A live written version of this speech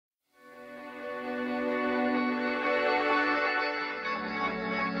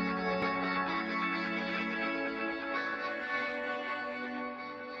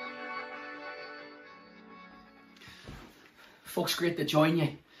Folks, great to join you.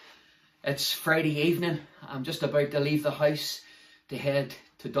 It's Friday evening. I'm just about to leave the house to head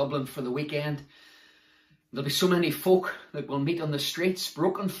to Dublin for the weekend. There'll be so many folk that we'll meet on the streets,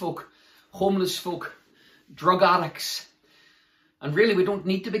 broken folk, homeless folk, drug addicts. And really, we don't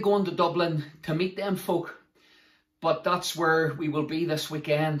need to be going to Dublin to meet them folk, but that's where we will be this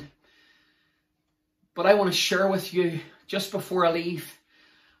weekend. But I want to share with you, just before I leave,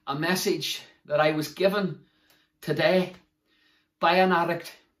 a message that I was given today by an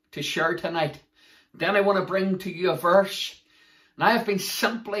addict to share tonight. Then I want to bring to you a verse. And I have been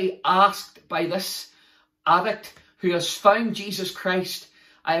simply asked by this addict who has found Jesus Christ.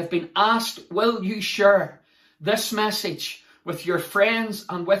 I have been asked, will you share this message with your friends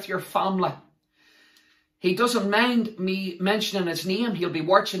and with your family? He doesn't mind me mentioning his name. He'll be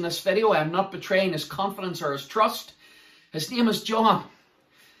watching this video. I'm not betraying his confidence or his trust. His name is John.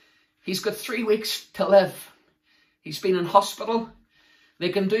 He's got 3 weeks to live. He's been in hospital. They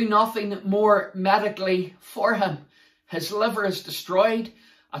can do nothing more medically for him. His liver is destroyed.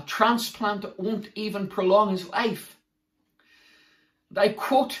 A transplant won't even prolong his life. And I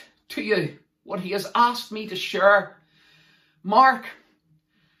quote to you what he has asked me to share. Mark,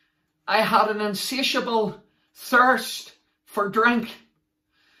 I had an insatiable thirst for drink.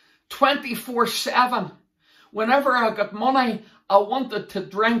 24/7. Whenever I got money, I wanted to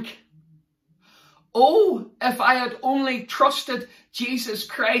drink. Oh, if I had only trusted Jesus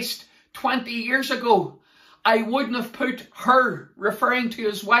Christ 20 years ago, I wouldn't have put her, referring to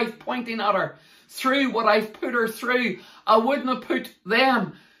his wife, pointing at her, through what I've put her through. I wouldn't have put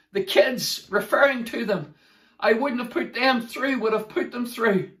them, the kids, referring to them. I wouldn't have put them through what I've put them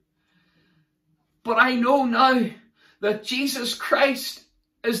through. But I know now that Jesus Christ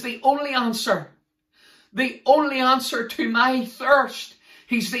is the only answer. The only answer to my thirst.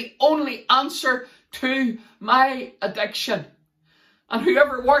 He's the only answer to my addiction. And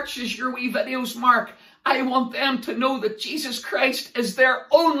whoever watches your wee videos, Mark, I want them to know that Jesus Christ is their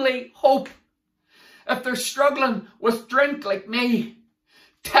only hope. If they're struggling with drink like me,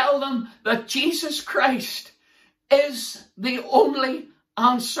 tell them that Jesus Christ is the only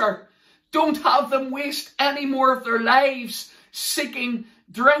answer. Don't have them waste any more of their lives seeking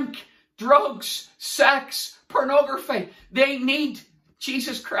drink, drugs, sex, pornography. They need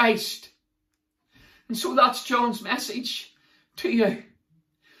Jesus Christ. And so that's John's message to you.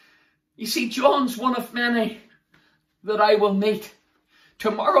 You see, John's one of many that I will meet.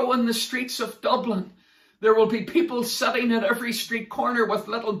 Tomorrow in the streets of Dublin, there will be people sitting at every street corner with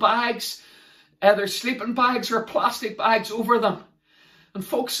little bags, either sleeping bags or plastic bags over them. And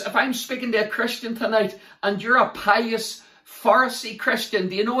folks, if I'm speaking to a Christian tonight and you're a pious Pharisee Christian,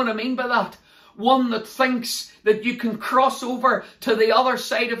 do you know what I mean by that? One that thinks that you can cross over to the other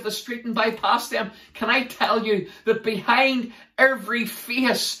side of the street and bypass them. Can I tell you that behind every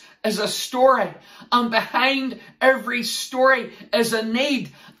face is a story, and behind every story is a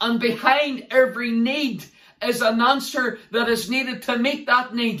need, and behind every need is an answer that is needed to meet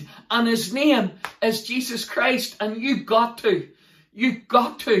that need, and his name is Jesus Christ. And you've got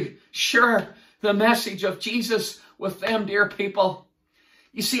to share the message of Jesus with them, dear people.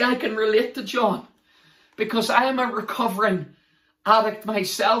 You see, I can relate to John because I am a recovering addict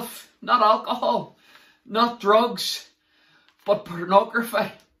myself. Not alcohol, not drugs, but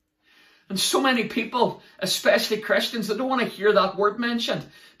pornography. And so many people, especially Christians, they don't want to hear that word mentioned.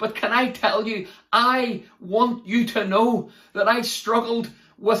 But can I tell you, I want you to know that I struggled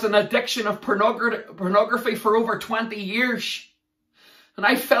with an addiction of pornography for over 20 years. And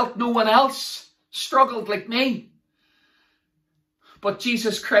I felt no one else struggled like me. But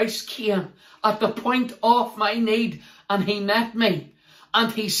Jesus Christ came at the point of my need, and he met me,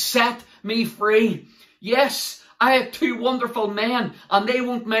 and he set me free. Yes, I had 2 wonderful men, and they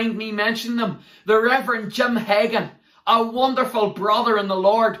won't mind me mentioning them. The Reverend Jim Hagan, a wonderful brother in the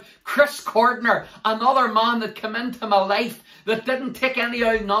Lord. Chris Cordner, another man that came into my life that didn't take any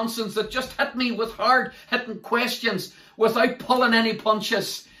old nonsense, that just hit me with hard-hitting questions without pulling any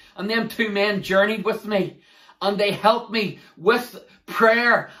punches. And them 2 men journeyed with me, and they helped me with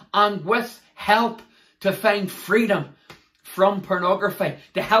prayer and with help to find freedom from pornography,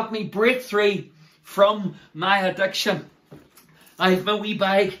 to help me break free from my addiction. I have my wee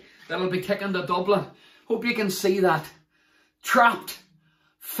bag that'll be taken to Dublin. Hope you can see that. Trapped,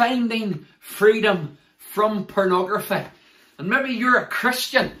 finding freedom from pornography. And maybe you're a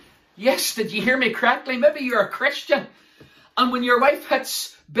Christian. Yes, did you hear me correctly? Maybe you're a Christian. And when your wife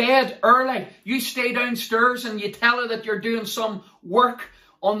hits bed early, you stay downstairs and you tell her that you're doing some work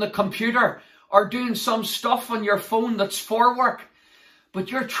on the computer or doing some stuff on your phone that's for work.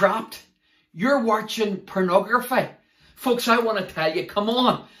 But you're trapped. You're watching pornography. Folks, I want to tell you, come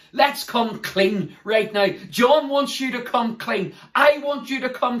on. Let's come clean right now. John wants you to come clean. I want you to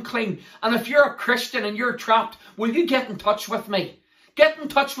come clean. And if you're a Christian and you're trapped, will you get in touch with me? Get in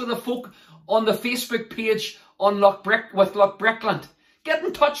touch with the folk on the Facebook page on with Loch Brickland. Get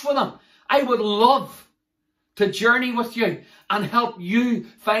in touch with them. I would love to journey with you and help you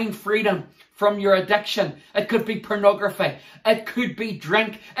find freedom from your addiction. It could be pornography. It could be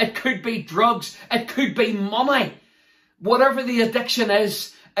drink. It could be drugs. It could be money. Whatever the addiction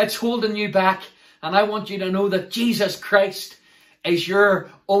is, it's holding you back. And I want you to know that Jesus Christ is your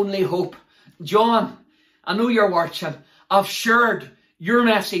only hope. John, I know you're watching. I've shared your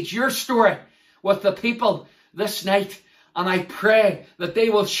message, your story with the people this night. And I pray that they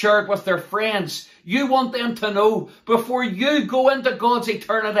will share it with their friends. You want them to know before you go into God's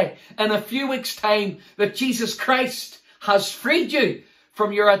eternity in a few weeks' time that Jesus Christ has freed you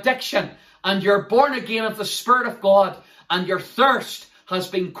from your addiction and you're born again of the Spirit of God and your thirst has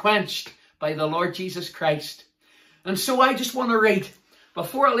been quenched by the Lord Jesus Christ. And so I just want to read,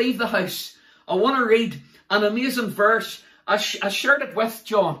 before I leave the house, I want to read an amazing verse. I shared it with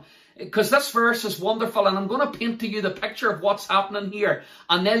John, because this verse is wonderful, and I'm going to paint to you the picture of what's happening here,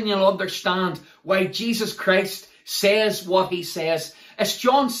 and then you'll understand why Jesus Christ says what he says. It's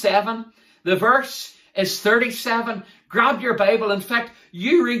John 7. The verse is 37. Grab your Bible. In fact,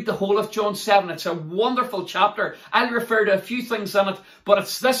 you read the whole of John 7. It's a wonderful chapter. I'll refer to a few things in it, but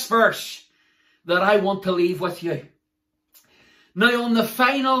it's this verse that I want to leave with you. Now, on the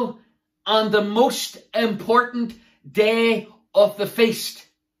final and the most important day of the feast,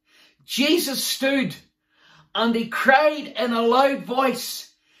 Jesus stood and he cried in a loud voice,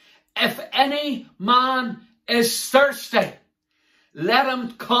 "If any man is thirsty, let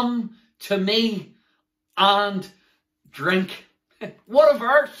him come to me and drink." What a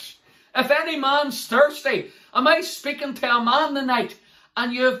verse. If any man's thirsty. Am I speaking to a man tonight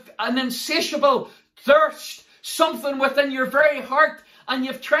and you've an insatiable thirst, something within your very heart, and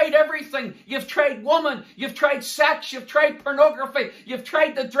you've tried everything? You've tried woman, you've tried sex, you've tried pornography, you've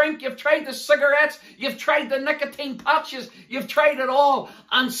tried the drink, you've tried the cigarettes, you've tried the nicotine patches, you've tried it all,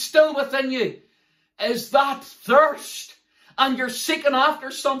 and still within you is that thirst, and you're seeking after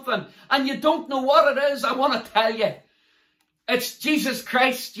something and you don't know what it is. I want to tell you, it's Jesus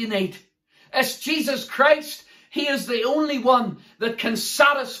Christ you need. It's Jesus Christ. He is the only one that can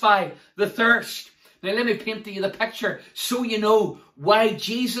satisfy the thirst. Now let me paint to you the picture so you know why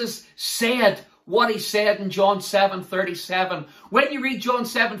Jesus said what he said in John 7:37. When you read John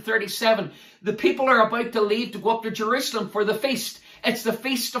 7:37, the people are about to leave to go up to Jerusalem for the feast. It's the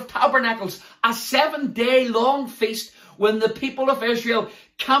Feast of Tabernacles, a 7-day long feast when the people of Israel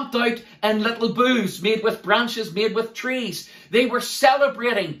camped out in little booths made with branches, made with trees. They were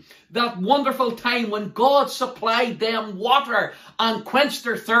celebrating that wonderful time when God supplied them water and quenched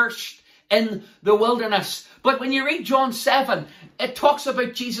their thirst in the wilderness. But when you read John 7, it talks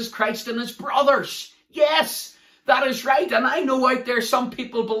about Jesus Christ and his brothers. Yes, that is right. And I know out there some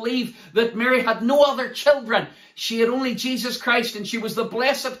people believe that Mary had no other children. She had only Jesus Christ, and she was the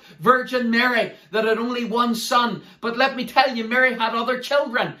Blessed Virgin Mary that had only one son. But let me tell you, Mary had other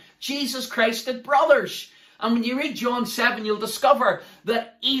children. Jesus Christ had brothers. And when you read John 7, you'll discover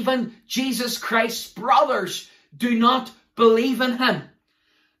that even Jesus Christ's brothers do not believe in him.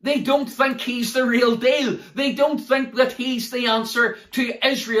 They don't think he's the real deal. They don't think that he's the answer to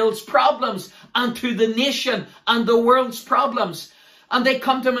Israel's problems and to the nation and the world's problems. And they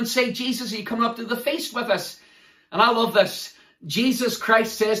come to him and say, "Jesus, are you coming up to the feast with us?" And I love this. Jesus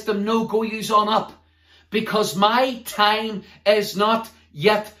Christ says to them, "No, go yous on up, because my time is not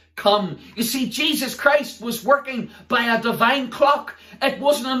yet come." You see, Jesus Christ was working by a divine clock. It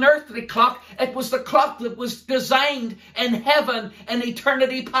wasn't an earthly clock. It was the clock that was designed in heaven in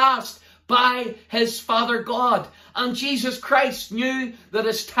eternity past by his Father God. And Jesus Christ knew that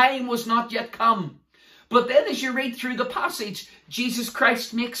his time was not yet come. But then as you read through the passage, Jesus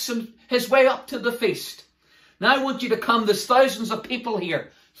Christ makes his way up to the feast. Now I want you to come. There's thousands of people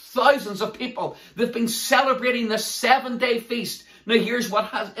here. Thousands of people. They've been celebrating this 7-day feast. Now here's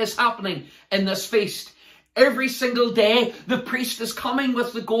what is happening in this feast. Every single day, the priest is coming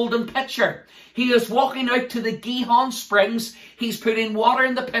with the golden pitcher. He is walking out to the Gihon springs. He's putting water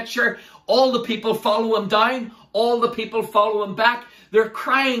in the pitcher. All the people follow him down. All the people follow him back. They're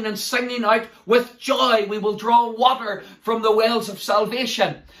crying and singing out, "With joy we will draw water from the wells of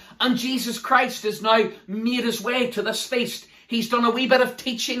salvation." And Jesus Christ has now made his way to this feast. He's done a wee bit of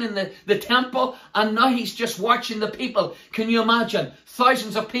teaching in the temple, and now he's just watching the people. Can you imagine?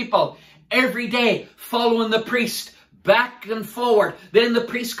 Thousands of people every day following the priest back and forward. Then the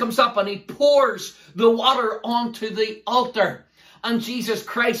priest comes up and he pours the water onto the altar. And Jesus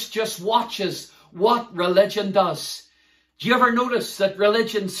Christ just watches what religion does. Do you ever notice that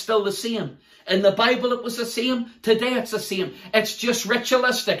religion's still the same? In the Bible it was the same. Today it's the same. It's just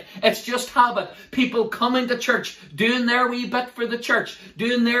ritualistic. It's just habit. People coming to church, doing their wee bit for the church,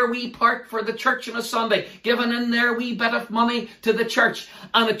 doing their wee part for the church on a Sunday, giving in their wee bit of money to the church.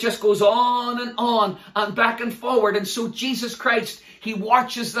 And it just goes on and back and forward. And so Jesus Christ, he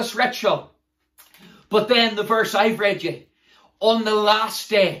watches this ritual. But then the verse I've read you, on the last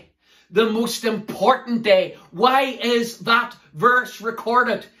day, the most important day. Why is that verse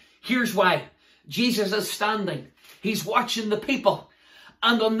recorded? Here's why. Jesus is standing. He's watching the people.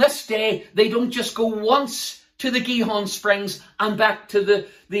 And on this day, they don't just go once to the Gihon Springs and back to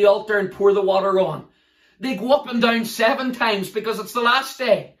the altar and pour the water on. They go up and down 7 times because it's the last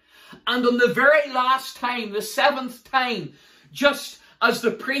day. And on the very last time, the 7th time, just as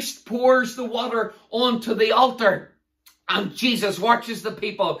the priest pours the water onto the altar, and Jesus watches the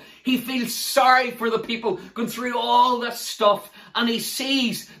people, he feels sorry for the people going through all this stuff, and he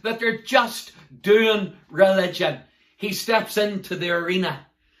sees that they're just doing religion. He steps into the arena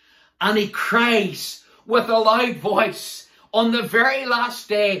and he cries with a loud voice on the very last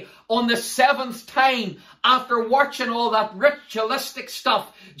day, on the 7th time, after watching all that ritualistic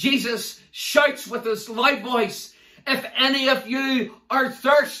stuff. Jesus shouts with his loud voice, "If any of you are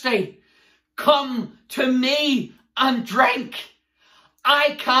thirsty, come to me and drink.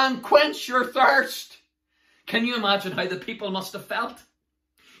 I can quench your thirst." Can you imagine how the people must have felt?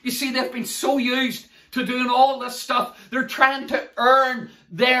 You see, they've been so used to doing all this stuff. They're trying to earn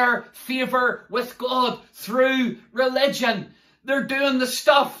their favour with God through religion. They're doing the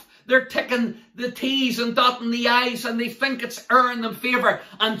stuff. They're ticking the T's and dotting the I's, and they think it's earning them favour.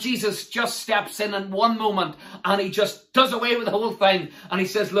 And Jesus just steps in one moment and he just does away with the whole thing. And he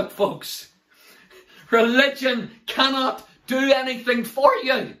says, "Look, folks, religion cannot do anything for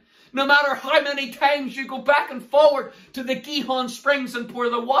you. No matter how many times you go back and forward to the Gihon Springs and pour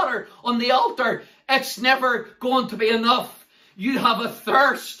the water on the altar, it's never going to be enough. You have a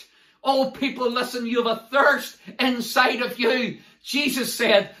thirst. Oh, people, listen, you have a thirst inside of you. Jesus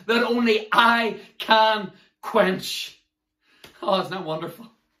said that only I can quench." Oh, isn't that wonderful?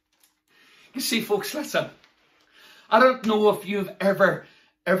 You see, folks, listen. I don't know if you've ever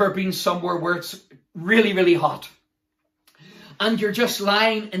been somewhere where it's really, really hot, and you're just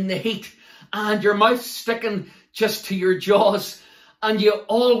lying in the heat and your mouth's sticking just to your jaws, and you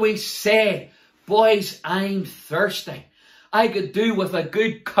always say, "Boys, I'm thirsty. I could do with a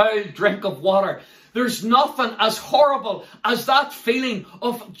good cold drink of water." There's nothing as horrible as that feeling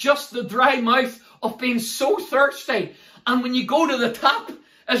of just the dry mouth of being so thirsty. And when you go to the tap,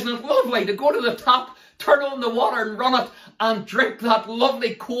 isn't it lovely to go to the tap, turn on the water and run it and drink that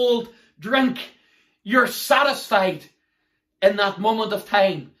lovely cold drink? You're satisfied in that moment of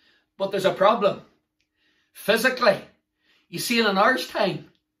time. But there's a problem. Physically, you see, in an hour's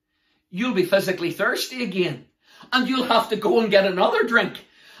time, you'll be physically thirsty again. And you'll have to go and get another drink.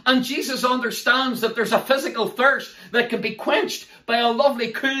 And Jesus understands that there's a physical thirst that can be quenched by a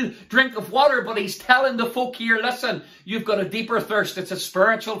lovely cool drink of water. But he's telling the folk here, listen, you've got a deeper thirst. It's a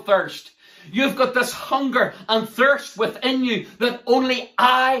spiritual thirst. You've got this hunger and thirst within you that only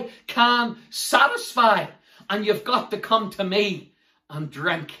I can satisfy. And you've got to come to me and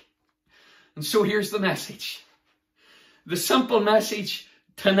drink. And so here's the message. The simple message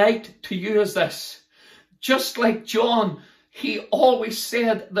tonight to you is this. Just like John, he always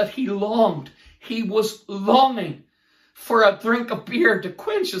said that he longed. He was longing for a drink of beer to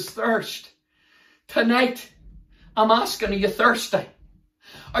quench his thirst. Tonight, I'm asking, are you thirsty?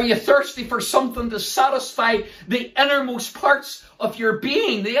 Are you thirsty for something to satisfy the innermost parts of your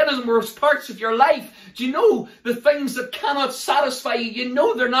being, the innermost parts of your life? Do you know the things that cannot satisfy you? You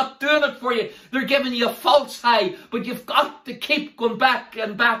know they're not doing it for you. They're giving you a false high, but you've got to keep going back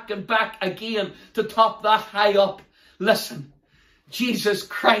and back and back again to top that high up. Listen, Jesus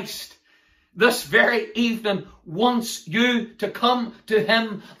Christ, this very evening, wants you to come to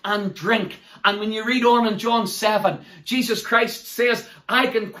him and drink. And when you read on in John 7, Jesus Christ says, I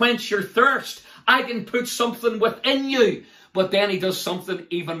can quench your thirst. I can put something within you. But then he does something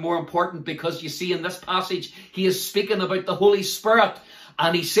even more important, because you see in this passage, he is speaking about the Holy Spirit.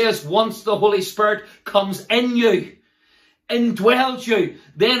 And he says, once the Holy Spirit comes in you, indwells you,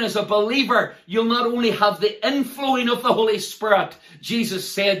 then as a believer, you'll not only have the inflowing of the Holy Spirit. Jesus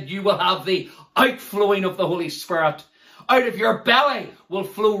said you will have the outflowing of the Holy Spirit. Out of your belly will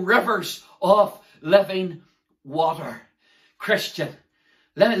flow rivers of living water. Christian,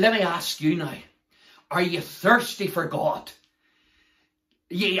 let me ask you now, Are you thirsty for God?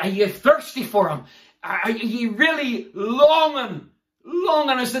 Are you thirsty for him? Are you really longing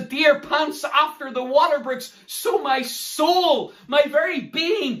as the deer pants after the water brooks, so my soul, my very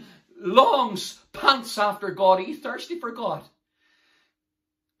being, longs, pants after God? Are you thirsty for God?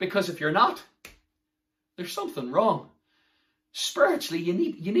 Because if you're not, there's something wrong. Spiritually, you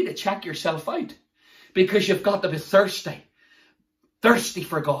need to check yourself out, because you've got to be thirsty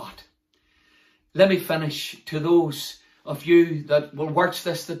for God. Let me finish. To those of you that will watch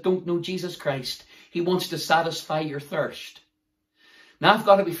this that don't know Jesus Christ, he wants to satisfy your thirst. Now I've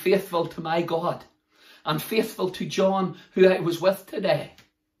got to be faithful to my God and faithful to John, who I was with today.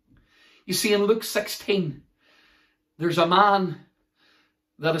 You see, in Luke 16, there's a man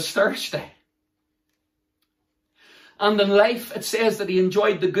that is thirsty. And in life, it says that he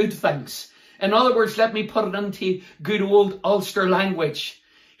enjoyed the good things. In other words, let me put it into good old Ulster language.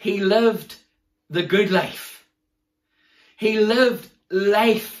 He lived the good life. He lived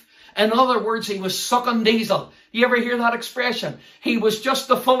life. In other words, he was sucking diesel. You ever hear that expression? He was just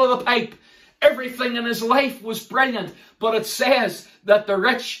the full of the pipe. Everything in his life was brilliant. But it says that the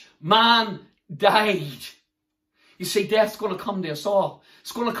rich man died. You see, death's going to come to us all.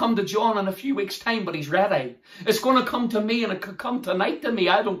 It's going to come to John in a few weeks' time, but he's ready. It's going to come to me, and it could come tonight to me.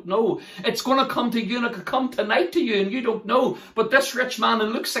 I don't know. It's going to come to you, and it could come tonight to you, and you don't know. But this rich man in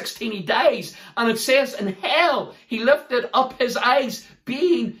Luke 16, he dies. And it says in hell, he lifted up his eyes,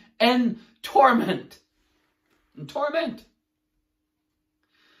 being in torment. In torment.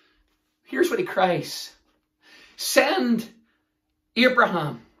 Here's what he cries. Send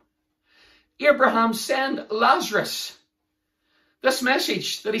Abraham. Abraham, send Lazarus. This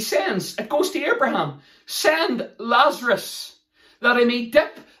message that he sends, it goes to Abraham. Send Lazarus, that he may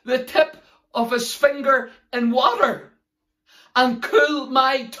dip the tip of his finger in water and cool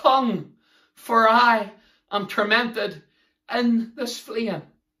my tongue, for I am tormented in this flame.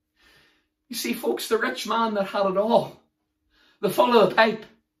 You see, folks, the rich man that had it all, the full of the pipe,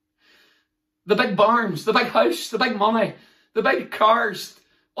 the big barns, the big house, the big money, the big cars,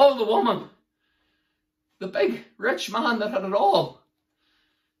 all the woman, the big rich man that had it all,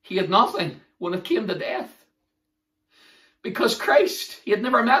 he had nothing when it came to death. Because Christ, he had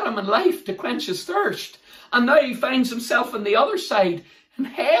never met him in life to quench his thirst. And now he finds himself on the other side, in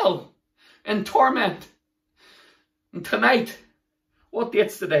hell, in torment. And tonight, what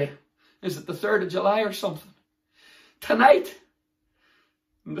date's today? Is it the 3rd of July or something? Tonight,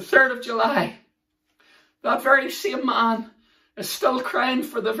 on the 3rd of July, that very same man is still crying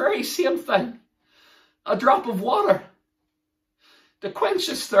for the very same thing. A drop of water to quench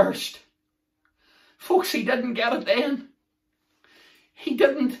his thirst. Folks, he didn't get it then. He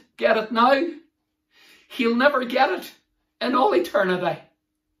didn't get it now. He'll never get it in all eternity.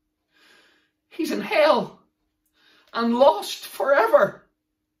 He's in hell and lost forever.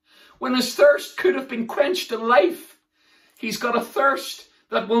 When his thirst could have been quenched in life, he's got a thirst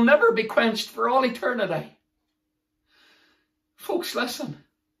that will never be quenched for all eternity. Folks, listen.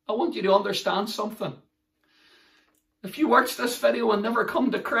 I want you to understand something. If you watch this video and never come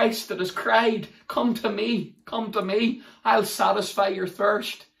to Christ, that has cried, come to me, I'll satisfy your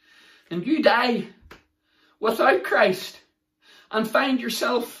thirst. And you die without Christ and find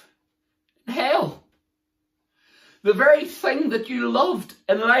yourself in hell. The very thing that you loved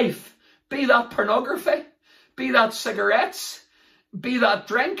in life, be that pornography, be that cigarettes, be that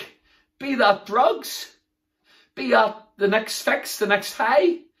drink, be that drugs, be that the next fix, the next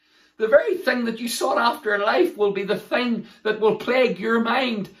high, the very thing that you sought after in life will be the thing that will plague your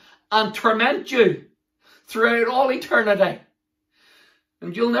mind and torment you throughout all eternity.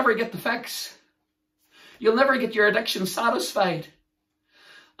 And you'll never get the fix. You'll never get your addiction satisfied.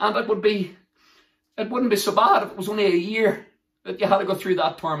 And it wouldn't be so bad if it was only a year that you had to go through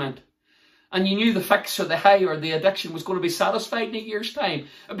that torment. And you knew the fix or the high or the addiction was going to be satisfied in a year's time.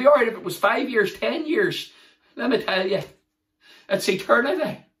 It'd be alright if it was 5 years, 10 years. Let me tell you, it's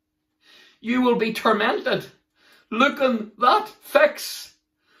eternity. You will be tormented, looking that fix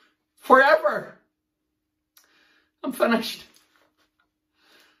forever. I'm finished.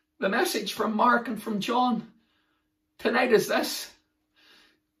 The message from Mark and from John tonight is this.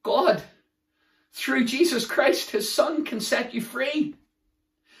 God, through Jesus Christ, his Son, can set you free.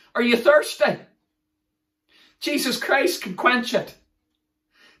 Are you thirsty? Jesus Christ can quench it.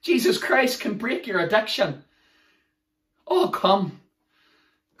 Jesus Christ can break your addiction. Oh, come.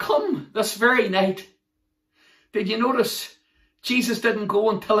 Come this very night. Did you notice Jesus didn't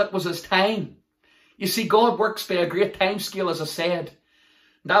go until it was his time? You see, God works by a great time scale, as I said.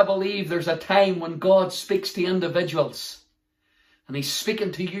 And I believe there's a time when God speaks to individuals. And he's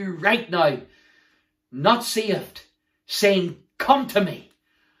speaking to you right now. not saved, saying, come to me.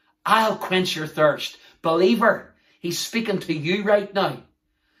 I'll quench your thirst. Believer, he's speaking to you right now.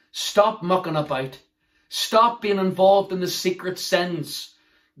 Stop mucking about. Stop being involved in the secret sins.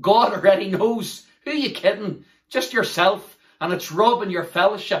 God already knows. Who are you kidding? Just yourself. And it's robbing your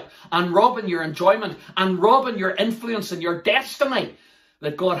fellowship and robbing your enjoyment and robbing your influence and your destiny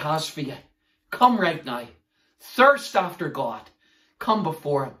that God has for you. Come right now. Thirst after God. Come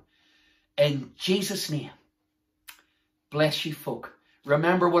before him. In Jesus' name. Bless you, folk.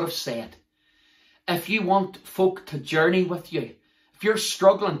 Remember what I've said. If you want folk to journey with you, if you're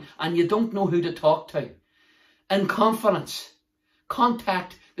struggling and you don't know who to talk to, in confidence,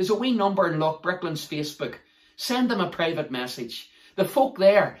 contact. There's a wee number in Loch Brickland's Facebook. Send them a private message. The folk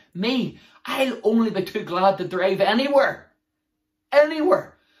there, me, I'll only be too glad to drive anywhere,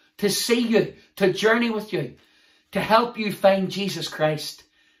 to see you, to journey with you, to help you find Jesus Christ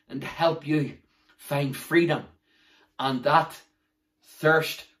and to help you find freedom and that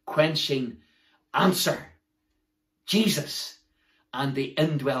thirst quenching answer, Jesus and the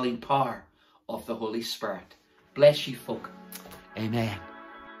indwelling power of the Holy Spirit. Bless you, folk. Amen.